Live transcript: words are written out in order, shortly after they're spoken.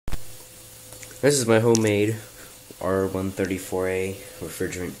This is my homemade R134A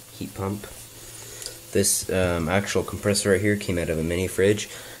refrigerant heat pump. This actual compressor right here came out of a mini fridge,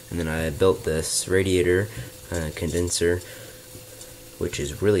 and then I built this radiator condenser, which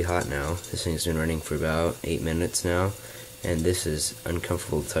is really hot now. This thing's been running for about 8 minutes now, and this is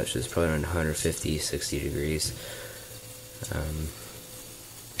uncomfortable to touch. It's probably around 150-60 degrees.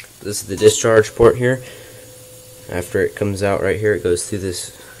 This is the discharge port here. After it comes out right here, it goes through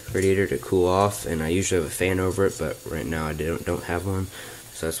this radiator to cool off, and I usually have a fan over it, but right now I don't have one,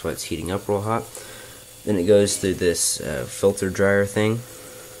 so that's why it's heating up real hot. Then it goes through this filter dryer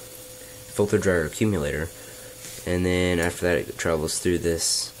accumulator, and then after that it travels through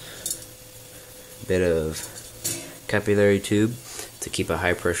this bit of capillary tube to keep a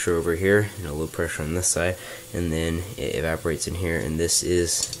high pressure over here and a low pressure on this side, and then it evaporates in here. And this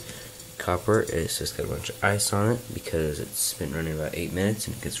is copper. It's just got a bunch of ice on it because it's been running about 8 minutes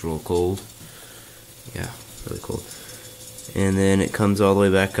and it gets real cold. Yeah, really cold. And then it comes all the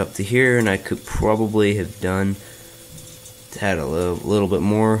way back up to here, and I could probably have had a little bit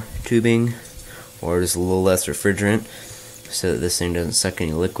more tubing or just a little less refrigerant so that this thing doesn't suck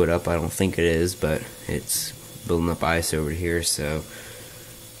any liquid up. I don't think it is, but it's building up ice over here, so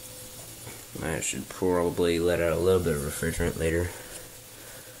I should probably let out a little bit of refrigerant later.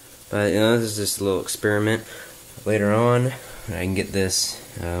 But this is just a little experiment. Later on, when I can get this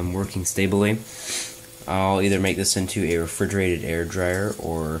working stably, I'll either make this into a refrigerated air dryer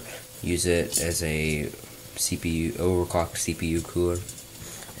or use it as a overclocked CPU cooler.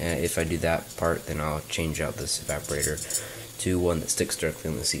 If I do that part, then I'll change out this evaporator to one that sticks directly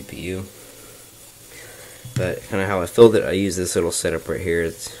on the CPU. But kind of how I filled it, I use this little setup right here.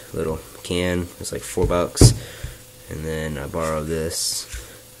 It's a little can. It's like $4, and then I borrowed this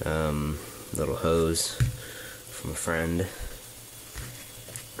little hose from a friend,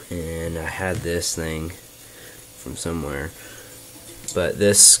 and I had this thing from somewhere, but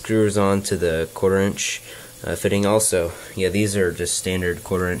this screws on to the 1/4" fitting also. Yeah, these are just standard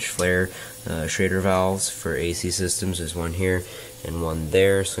 1/4" flare Schrader valves for AC systems. There's one here and one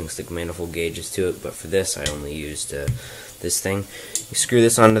there, so I can stick manifold gauges to it, but for this I only used this thing. You screw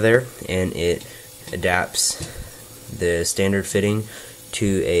this onto there, and it adapts the standard fitting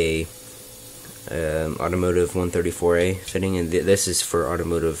to a automotive 134A fitting, and this is for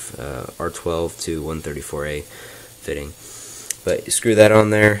automotive R12 to 134A fitting. But you screw that on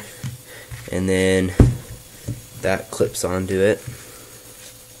there, and then that clips onto it,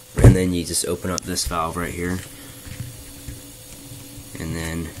 and then you just open up this valve right here, and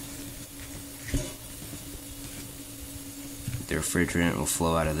then the refrigerant will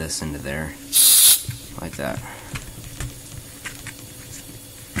flow out of this into there like that.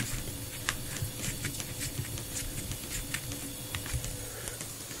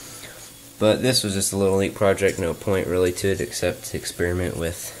 But this was just a little neat project, no point really to it except to experiment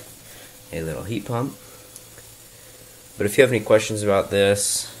with a little heat pump. But if you have any questions about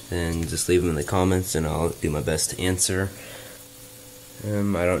this, then just leave them in the comments and I'll do my best to answer. I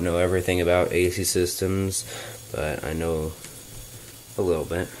don't know everything about AC systems, but I know a little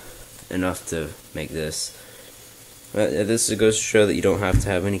bit, enough to make this. This goes to show that you don't have to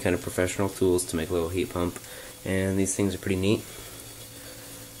have any kind of professional tools to make a little heat pump, and these things are pretty neat.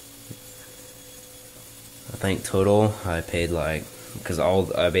 I think total I paid because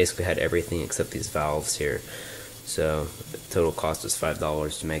I basically had everything except these valves here, so the total cost was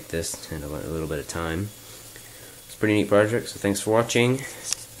 $5 to make this in a little bit of time. It's a pretty neat project, so thanks for watching.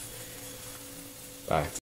 Bye.